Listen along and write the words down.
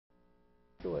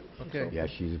Do it. Okay. Yeah,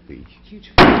 she's a peach.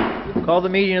 Call the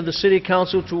meeting of the City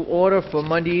Council to order for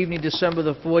Monday evening, December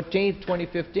the 14th,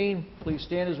 2015. Please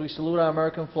stand as we salute our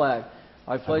American flag.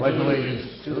 I pledge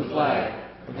allegiance to the flag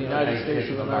of the United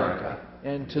States of America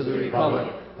and to the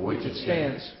republic for which it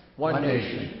stands, one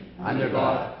nation, under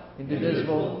God,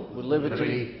 indivisible, with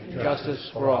liberty and justice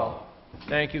for all.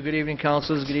 Thank you. Good evening,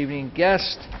 councilors. Good evening,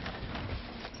 guests.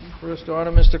 First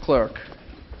order, Mr. Clerk.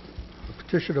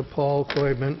 Petition of Paul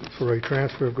Koidman for a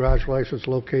transfer of garage license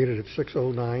located at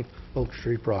 609 Oak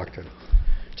Street, Brockton.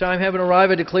 Time having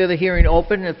arrived, I declare the hearing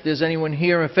open. If there's anyone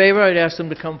here in favor, I'd ask them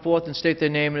to come forth and state their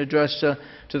name and address to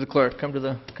the clerk. Come to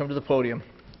the podium.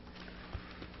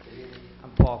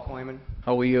 I'm Paul Koyman.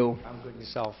 How are you? I'm good.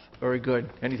 Yourself? Very good.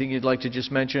 Anything you'd like to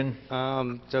just mention?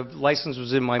 The license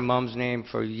was in my mom's name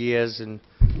for years, and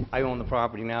I own the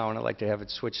property now, and I'd like to have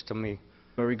it switched to me.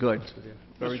 Very good.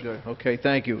 Very good. Okay,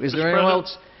 thank you. Is Mr. there anyone President?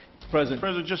 else present?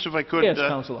 President, just if I could, Yes,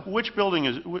 Counselor. which building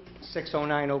is,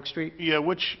 609 Oak Street,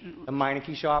 which, the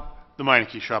Meineke shop. the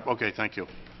Meineke shop, okay, thank you.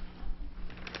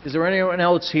 Is there anyone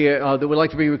else here that would like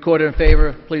to be recorded in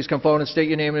favor? Please come forward and state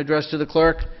your name and address to the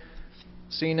clerk.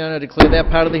 Seeing none, I declare that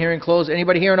part of the hearing closed.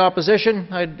 Anybody here in opposition?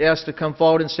 I'd ask to come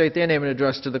forward and state their name and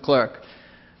address to the clerk.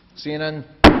 Seeing none,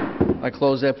 I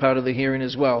close that part of the hearing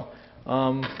as well.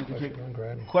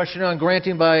 Question on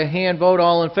granting by a hand vote.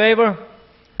 All in favor?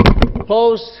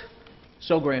 Opposed?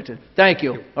 So granted. Thank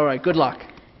you. All right, good luck.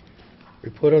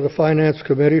 Report of the Finance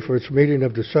Committee for its meeting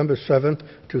of December 7,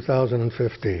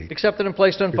 2015. Accepted and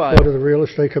placed on file. Report of the Real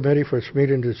Estate Committee for its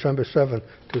meeting December 7,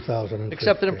 2015.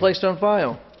 Accepted and placed on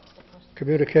file.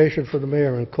 Communication from the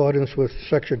Mayor in accordance with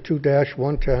Section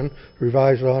 2-110,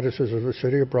 revised ordinances of the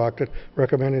City of Brockton,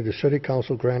 recommending the City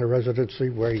Council grant a residency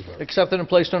waiver. Accepted and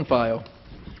placed on file.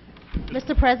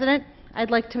 Mr. President, I'd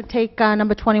like to take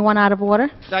number 21 out of order.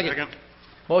 Second.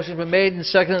 Motion's been made and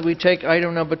seconded. We take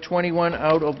item number 21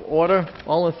 out of order.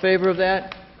 All in favor of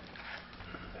that?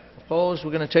 Opposed?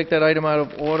 We're going to take that item out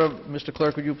of order. Mr.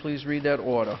 Clerk, would you please read that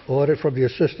order? Order from the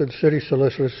Assistant City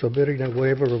Solicitor submitting a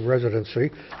waiver of residency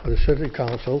of the City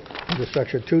Council under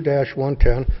Section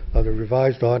 2-110 of the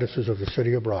revised ordinances of the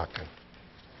City of Brockton.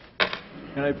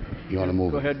 You want to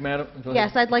move Go it? ahead, Madam. Go Yes,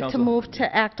 ahead, I'd like to Counselor. move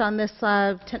to act on this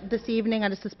this evening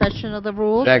under suspension of the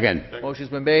rules. Second. Motion's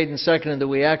been made and seconded that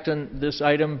we act on this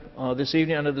item this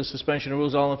evening under the suspension of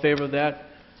rules. All in favor of that?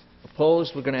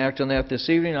 Opposed? We're going to act on that this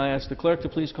evening. I ask the clerk to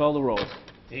please call the roll.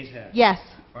 Yes. Yes.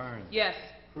 Yes. Yes.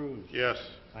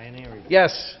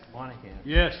 Yes.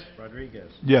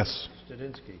 Yes.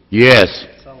 Yes.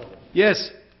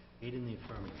 Yes.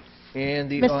 And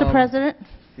the Mr. President,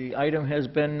 the item has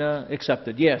been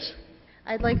accepted. Yes.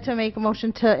 I'd like to make a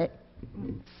motion to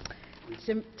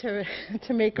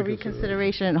make a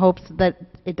reconsideration in hopes that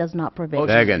it does not prevail.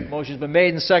 Second. Motion's been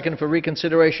made and seconded for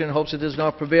reconsideration in hopes it does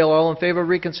not prevail. All in favor of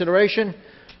reconsideration?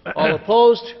 All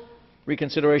opposed?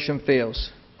 Reconsideration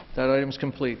fails. That item's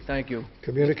complete. Thank you.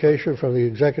 Communication from the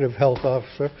Executive Health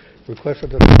Officer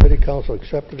requested that the City Council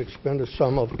accept and expend a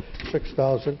sum of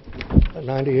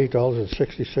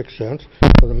 $6,098.66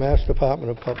 for the Mass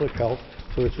Department of Public Health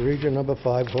through its Region Number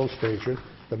 5 host agent,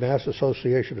 the Mass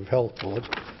Association of Health Boards,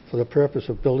 for the purpose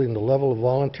of building the level of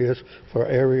volunteers for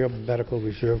Area Medical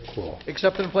Reserve Corps.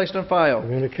 Accepted and placed on file.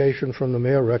 Communication from the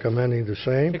Mayor recommending the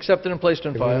same. Accepted and placed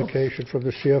on file. Communication from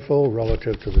the CFO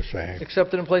relative to the same.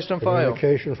 Accepted and placed on file.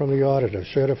 Communication from the Auditor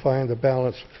certifying the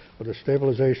balance of the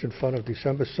Stabilization Fund of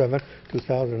December 7,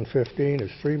 2015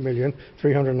 is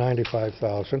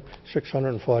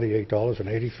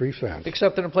 $3,395,648.83.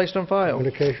 Accepted and placed on file.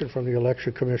 Communication from the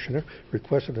Election Commissioner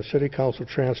requesting the City Council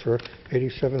transfer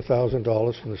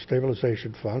 $87,000 from the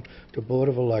Stabilization Fund to Board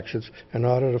of Elections in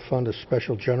order to fund a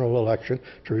special general election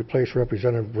to replace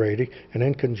Representative Brady and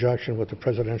in conjunction with the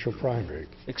presidential primary.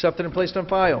 Accepted and placed on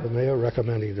file. The Mayor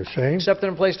recommending the same. Accepted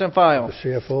and placed on file. The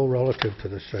CFO relative to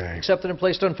the same. Accepted and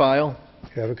placed on file.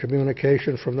 We have a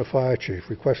communication from the Fire Chief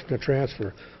requesting a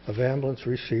transfer of ambulance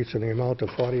receipts in the amount of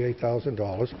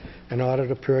 $48,000 in order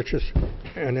to purchase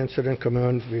an incident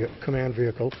command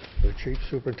vehicle for the Chief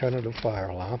Superintendent of Fire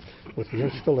Alarm with the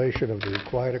installation of the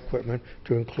required equipment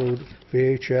to include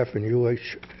VHF and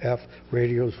UHF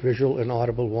radios, visual and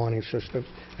audible warning systems,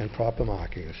 and proper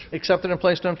markings. Accepted and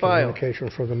placed on file. Communication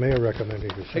from the Mayor recommending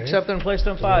the same. Accepted and placed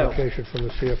on file. Communication from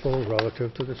the CFO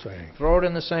relative to the same. Throw it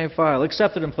in the same file.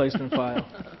 Accepted and placed on file.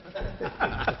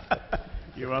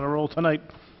 You're on a roll tonight.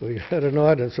 We had an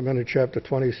ordinance amended Chapter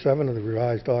 27 of the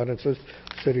revised ordinances,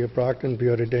 City of Brockton, be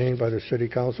ordained by the City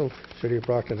Council, City of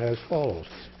Brockton as follows.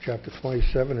 Chapter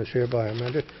 27 is hereby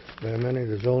amended by amending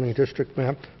the zoning district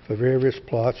map for various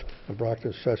plots of Brockton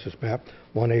Assessors Map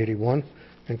 181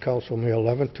 and Council May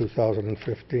 11,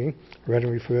 2015. Read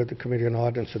and referred to Committee on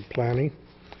Ordinance and Planning.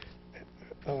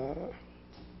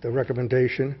 The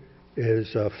recommendation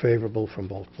is favorable from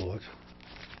both boards.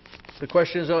 The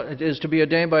question is to be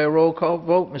ordained by a roll call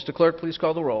vote. Mr. Clerk, please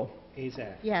call the roll.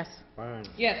 Azak. Yes. Barnes.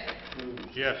 Yes.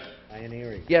 Yes.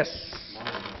 Ioneary. Yes.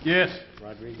 Monahan. Yes.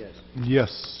 Rodriguez.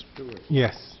 Yes. Stewart.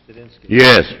 Yes. Studinsky.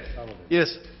 Yes. Sullivan.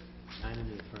 Yes. 9 in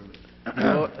the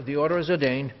affirmative. The order is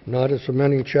ordained. An ordinance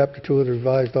amending Chapter 2 of the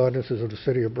revised ordinances of the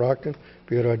City of Brockton,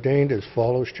 be it ordained as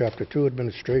follows. Chapter 2,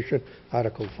 Administration,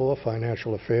 Article 4,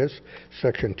 Financial Affairs,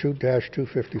 Section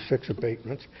 2-256,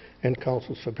 Abatements, and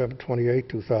Council, September 28,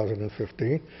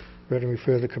 2015. Read and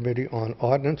refer to the Committee on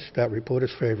Ordinance. That report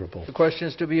is favorable. The question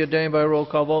is to be ordained by a roll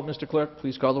call vote. Mr. Clerk,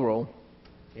 please call the roll.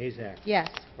 Azak. Yes.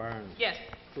 Barnes. Yes.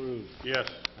 Cruz. Yes.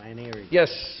 Ioneary.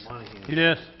 Yes. Monahan.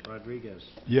 Yes. Rodriguez.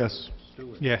 Yes.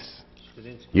 Stewart. Yes.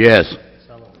 Studinsky. Yes.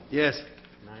 Sullivan. Yes.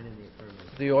 9 in the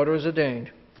affirmative. The order is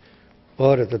ordained.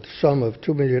 Order that the sum of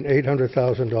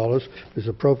 $2,800,000 is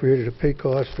appropriated to pay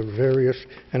costs of various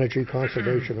energy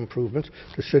conservation improvements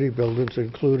to city buildings,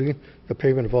 including the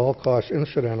payment of all costs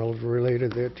incidental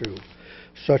related thereto.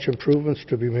 Such improvements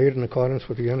to be made in accordance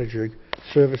with the Energy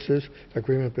Services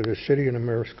Agreement between the City and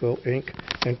Amerisco, Inc.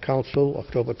 and Council,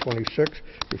 October 26.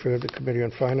 Referred to the Committee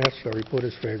on Finance. The report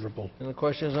is favorable. And the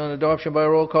question is on adoption by a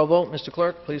roll call vote. Mr.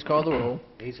 Clerk, please call the roll.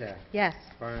 Azak. Yes.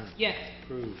 Barnes. Yes.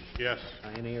 Cruz. Yes.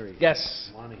 Ioneary.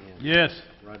 Yes. Monahan. Yes.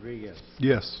 Rodriguez.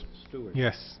 Yes. Stewart.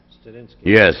 Yes. Studinsky.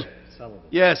 Yes. Sullivan.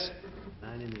 Yes.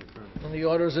 9 in the affirmative. And the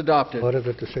order is adopted. Order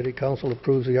that the City Council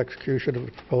approves the execution of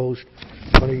the proposed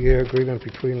 20-year agreement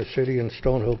between the City and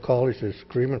Stonehill College. This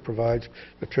agreement provides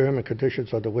the term and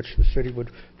conditions under which the City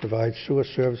would provide sewer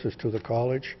services to the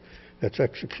college. That's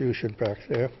execution back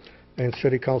there. And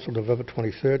City Council, November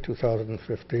 23,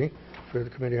 2015. For the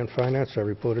Committee on Finance, our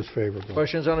report is favorable.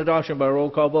 Questions on adoption by roll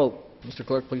call vote. Mr.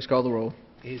 Clerk, please call the roll.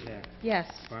 Azak. Yes.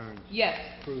 Barnes. Yes.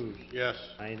 Cruz. Yes.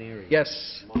 Ioneary.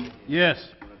 Yes. Monahan. Yes.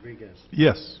 Rodriguez.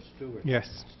 Yes. Stewart.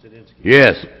 Yes. Studinsky.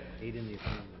 Yes. 8 in the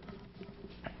affirmative.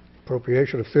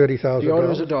 Appropriation of $30,000. The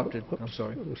order is adopted. I'm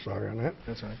sorry. I'm sorry on that.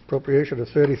 That's all right. Appropriation of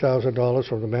 $30,000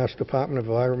 from the Mass Department of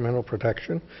Environmental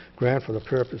Protection grant for the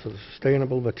purpose of the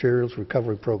Sustainable Materials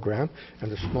Recovery Program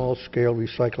and the Small Scale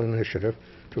Recycling Initiative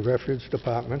to Refuge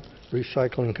Department,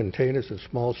 Recycling Containers and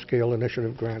Small Scale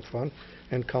Initiative Grant Fund,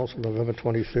 and Council, November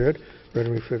 23rd. Read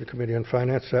and refer to the Committee on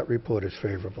Finance. That report is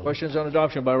favorable. Questions on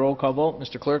adoption by roll call vote.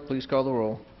 Mr. Clerk, please call the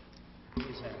roll.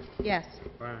 Azak. Yes.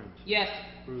 Barnes. Yes.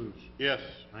 Cruz. Yes.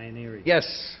 Ioneary.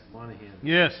 Yes. Monahan.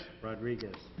 Yes.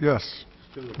 Rodriguez. Yes.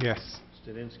 Stewart. Yes.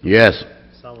 Studinsky. Yes.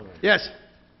 Sullivan. Yes.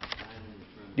 9 in the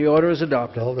affirmative. The order is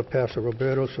adopted. Resolved that Pastor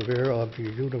Roberto Severo of the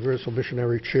Universal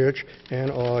Missionary Church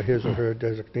and/or his or her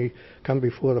designee come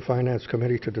before the Finance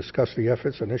Committee to discuss the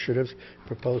efforts, initiatives,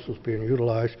 proposals being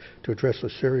utilized to address the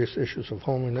serious issues of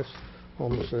homelessness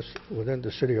within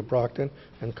the City of Brockton,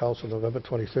 and Council, November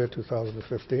 23,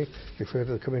 2015. Refer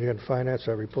to the Committee on Finance.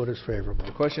 Our report is favorable.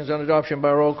 Questions on adoption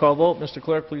by roll call vote. Mr.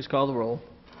 Clerk, please call the roll.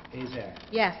 Azak.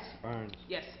 Yes. Barnes.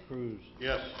 Yes. Cruz.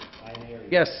 Yes. Ioneary.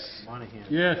 Yes. Monahan.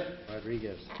 Yes.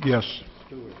 Rodriguez. Yes.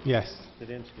 Stewart. Yes.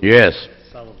 Studinsky. Yes.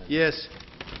 Sullivan. Yes.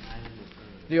 9 in the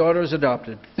affirmative. The order is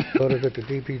adopted. Order that the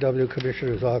DPW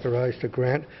Commissioner is authorized to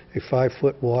grant a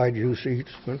 5-foot wide use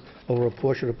easement over a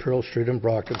portion of Pearl Street in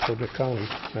Brockton, Plymouth County,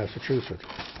 Massachusetts,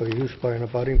 for the use by an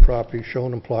abutting property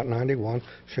shown in Plot 91,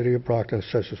 City of Brockton,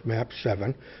 Assessors Map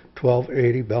 7,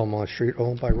 1280 Belmont Street,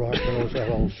 owned by Rock Mills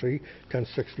LLC,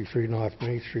 1063 North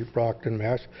Main Street, Brockton,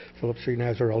 Mass. Philip C.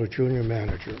 Nazarella, Jr.,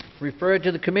 Manager. Referred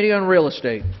to the Committee on Real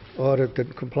Estate. Ordered that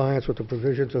in compliance with the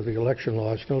provisions of the election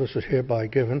laws, notice is hereby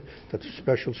given that the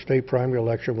special state primary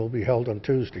election will be held on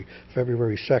Tuesday,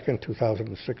 February 2nd,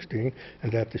 2016,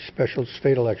 and that the special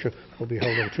state election will be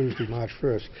held on Tuesday, March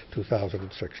 1st,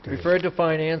 2016. Referred to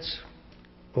Finance.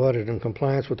 Ordered in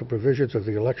compliance with the provisions of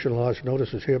the election laws,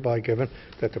 notice is hereby given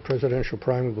that the presidential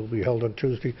primary will be held on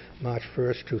Tuesday, March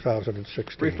 1st,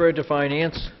 2016. Referred to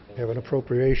Finance. We have an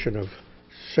appropriation of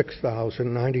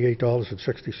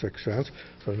 $6,098.66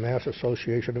 for the Mass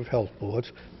Association of Health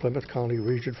Boards, Plymouth County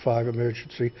Region 5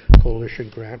 Emergency Coalition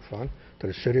Grant Fund, to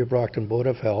the City of Brockton Board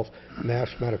of Health, Mass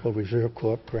Medical Reserve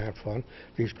Corp. Grant Fund.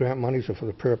 These grant monies are for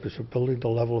the purpose of building the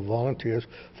level of volunteers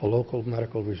for local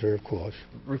medical reserve corps.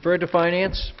 Referred to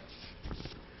Finance.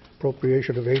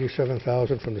 appropriation of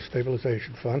 $87,000 from the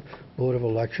stabilization fund, Board of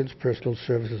Elections, personal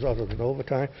services other than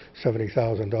overtime,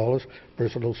 $70,000,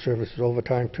 personal services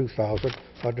overtime, $2,000,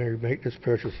 ordinary maintenance,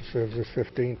 purchase of services,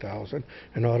 $15,000,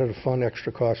 in order to fund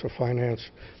extra costs for finance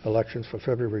elections for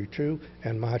February 2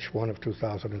 and March 1 of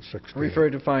 2016. Refer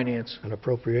to Finance. An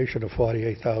appropriation of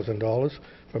 $48,000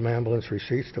 from ambulance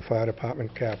receipts to fire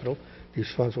department capital.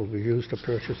 These funds will be used to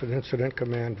purchase an incident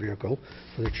command vehicle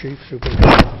for the chief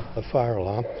superintendent of fire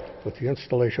alarm with the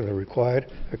installation of the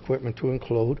required equipment to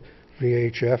include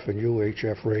VHF and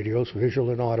UHF radios, visual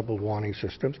and audible warning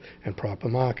systems, and proper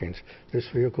markings. This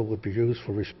vehicle would be used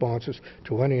for responses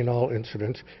to any and all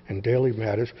incidents and daily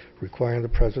matters requiring the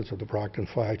presence of the Brockton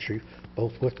Fire Chief,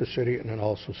 both with the city and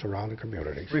also surrounding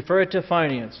communities. Refer to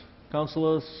Finance.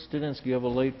 Councilor Studinsky, you have a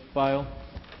late file?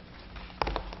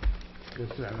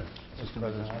 Mr.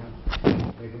 President,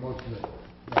 make a motion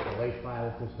to make a late file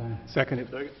at this time. Second.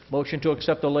 Motion to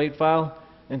accept the late file,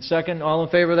 and second. All in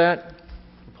favor of that?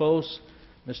 Opposed?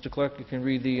 Mr. Clerk, you can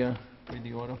read the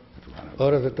order.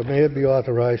 Order that the mayor be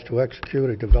authorized to execute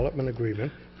a development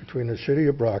agreement between the city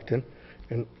of Brockton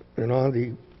and on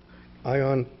the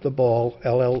Ion the Ball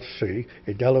LLC,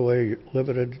 a Delaware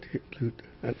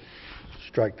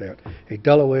a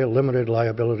Delaware limited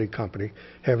liability company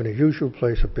having a usual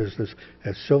place of business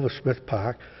at Silversmith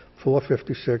Park,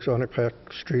 456 Onappack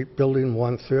Street, Building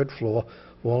 1, 3rd floor,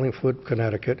 Wallingford,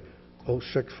 Connecticut,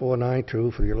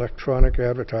 06492 for the electronic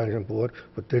advertising board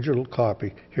with digital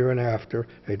copy, hereinafter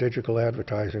a digital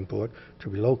advertising board, to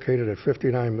be located at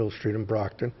 59 Mill Street in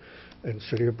Brockton, in the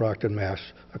city of Brockton, Mass.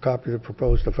 A copy of the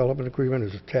proposed development agreement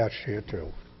is attached here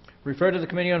too. Refer to the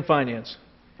Committee on Finance.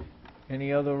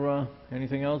 Any other,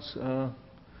 anything else?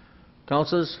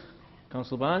 Councilors?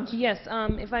 Councilor Barnes? Yes,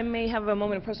 if I may have a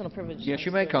moment of personal privilege. Yes,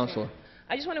 you may, Mr. Councilor. Chair.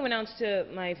 I just want to announce to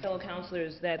my fellow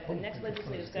councilors that the next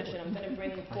legislative session, I'm going to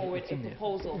bring forward a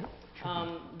proposal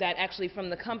that actually from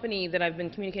the company that I've been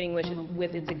communicating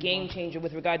with, it's a game changer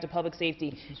with regard to public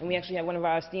safety. And we actually have one of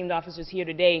our esteemed officers here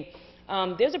today.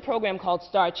 There's a program called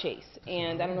Star Chase,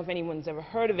 and I don't know if anyone's ever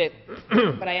heard of it,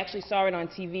 but I actually saw it on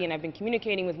TV, and I've been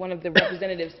communicating with one of the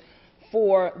representatives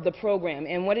for the program.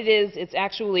 And what it is, it's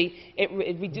actually,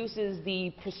 it reduces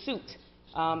the pursuit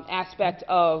aspect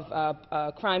of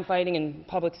crime fighting and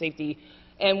public safety.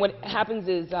 And what happens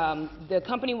is the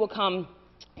company will come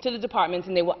to the departments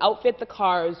and they will outfit the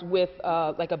cars with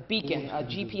like a beacon, a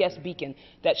GPS beacon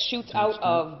that shoots out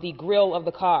of the grill of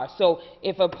the car. So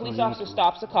if a police officer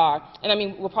stops a car, and I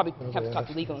mean we'll probably have to talk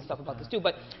to legal and stuff about this too,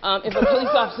 but if a police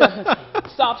officer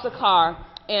stops a car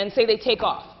and say they take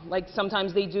off, like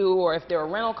sometimes they do, or if they're a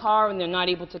rental car and they're not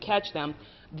able to catch them,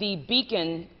 the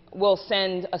beacon will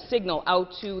send a signal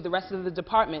out to the rest of the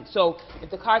department. So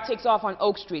if the car takes off on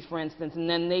Oak Street, for instance, and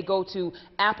then they go to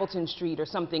Appleton Street or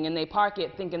something and they park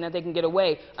it thinking that they can get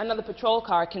away, another patrol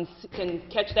car can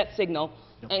catch that signal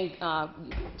and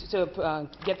to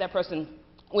get that person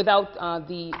without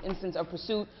the instance of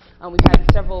pursuit. We've had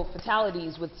several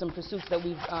fatalities with some pursuits that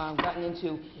we've gotten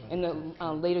into in the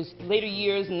later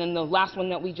years, and then the last one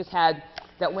that we just had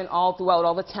that went all throughout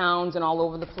all the towns and all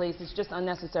over the place. It's just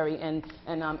unnecessary, and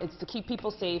it's to keep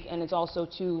people safe, and it's also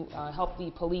to help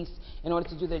the police in order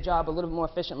to do their job a little bit more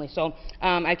efficiently. So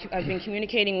I've been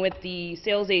communicating with the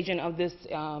sales agent of this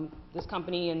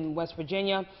company in West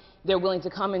Virginia. They're willing to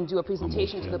come and do a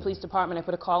presentation to the police department. I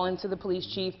put a call in to the police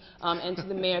chief and to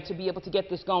the mayor to be able to get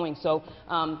this going. So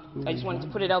I just wanted to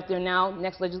put it out there now.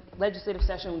 Next legislative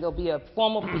session, there'll be a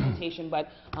formal presentation, but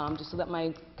just to let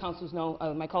my councilors know,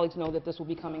 my colleagues know that this will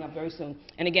be coming up very soon.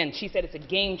 And again, she said it's a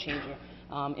game changer.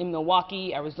 In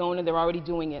Milwaukee, Arizona, they're already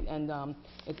doing it, and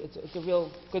it's a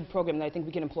real good program that I think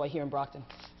we can employ here in Brockton.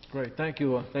 Great, thank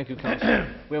you,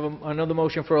 Councilor. We have another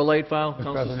motion for a late file.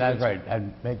 Mr. President, that's right.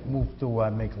 I'd move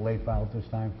to make a late file at this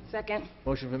time. Second.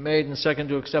 Motion been made and second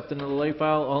to accept another late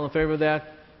file. All in favor of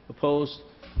that? Opposed?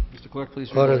 Mr. Clerk, please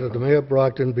read the Order late that the file. Mayor of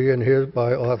Brockton be and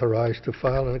hereby authorized to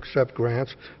file and accept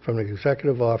grants from the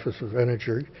Executive Office of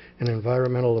Energy and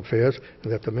Environmental Affairs,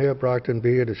 and that the Mayor of Brockton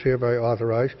be and is hereby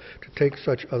authorized to take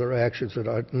such other actions that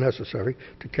are necessary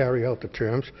to carry out the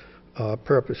terms,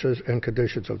 purposes, and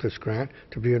conditions of this grant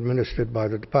to be administered by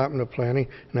the Department of Planning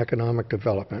and Economic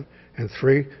Development. And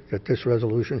 3, that this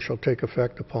resolution shall take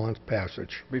effect upon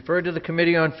passage. Referred to the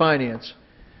Committee on Finance.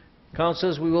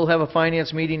 Councilors, we will have a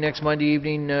finance meeting next Monday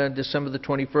evening, December the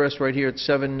 21st, right here at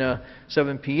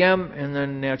 7 p.m. And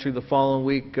then naturally the following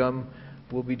week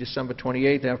will be December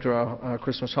 28th. After our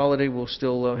Christmas holiday, we'll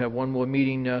still have one more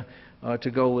meeting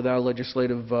to go with our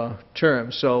legislative term.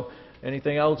 So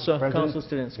anything else, Councilor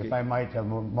Studinsky? If I might have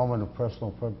a moment of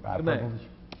personal privilege.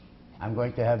 I'm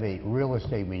going to have a real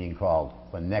estate meeting called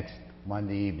for next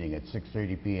Monday evening at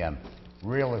 6:30 PM.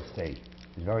 Real estate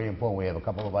is very important. We have a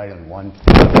couple of items. One,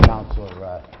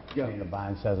 Councilor Dana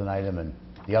Barnes has an item, and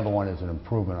the other one is an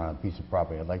improvement on a piece of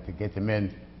property. I'd like to get them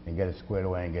in and get it squared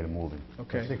away and get it moving.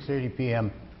 Okay. 6:30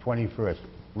 PM, 21st,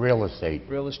 real estate.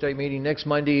 Real estate meeting next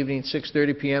Monday evening,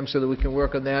 6:30 PM, so that we can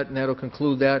work on that, and that'll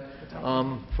conclude that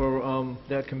for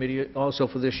that committee also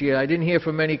for this year. I didn't hear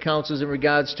from many councils in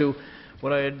regards to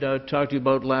what I had talked to you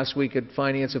about last week at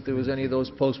Finance, if there was any of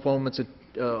those postponements,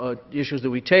 issues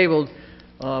that we tabled,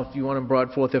 if you want them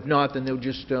brought forth. If not, then they'll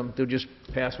just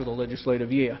pass with a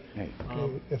legislative year. Okay,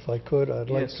 if I could, I'd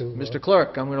like Yes, to... Mr.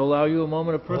 Clerk, I'm going to allow you a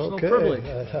moment of personal privilege.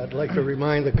 Okay, I'd like to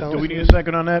remind the council... Do we need a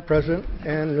second on that? President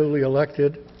and newly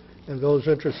elected, and those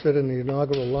interested in the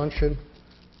inaugural luncheon,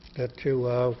 that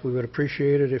we would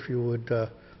appreciate it if you would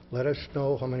let us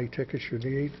know how many tickets you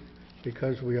need,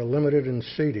 because we are limited in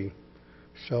seating.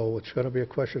 So it's going to be a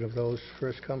question of those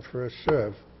first come, first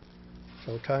serve.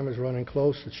 So time is running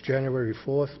close. It's January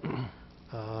 4th.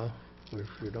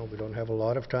 We don't have a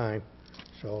lot of time.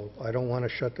 So I don't want to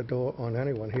shut the door on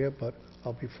anyone here, but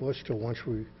I'll be forced to once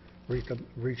we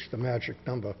reach the magic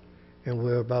number. And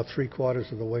we're about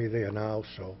 3/4 of the way there now,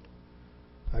 so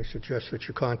I suggest that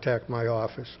you contact my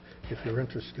office if you're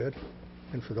interested.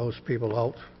 And for those people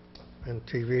out in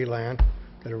TV land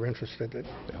that are interested, that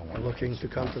are looking to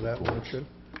come to that luncheon,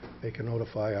 they can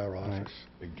notify our office.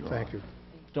 Thank you.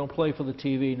 Don't play for the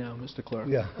TV now, Mr. Clerk.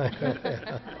 Yeah.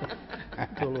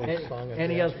 Do a little song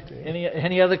and dance routine.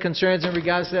 Any other concerns in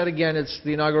regards to that? Again, it's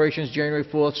the inauguration is January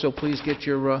 4th, so please get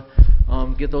your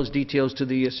get those details to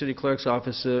the city clerk's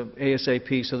office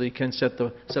ASAP, so they can set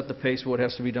the pace for what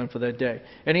has to be done for that day.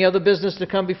 Any other business to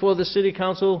come before the city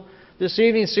council this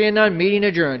evening? Seeing none, meeting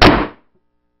adjourned.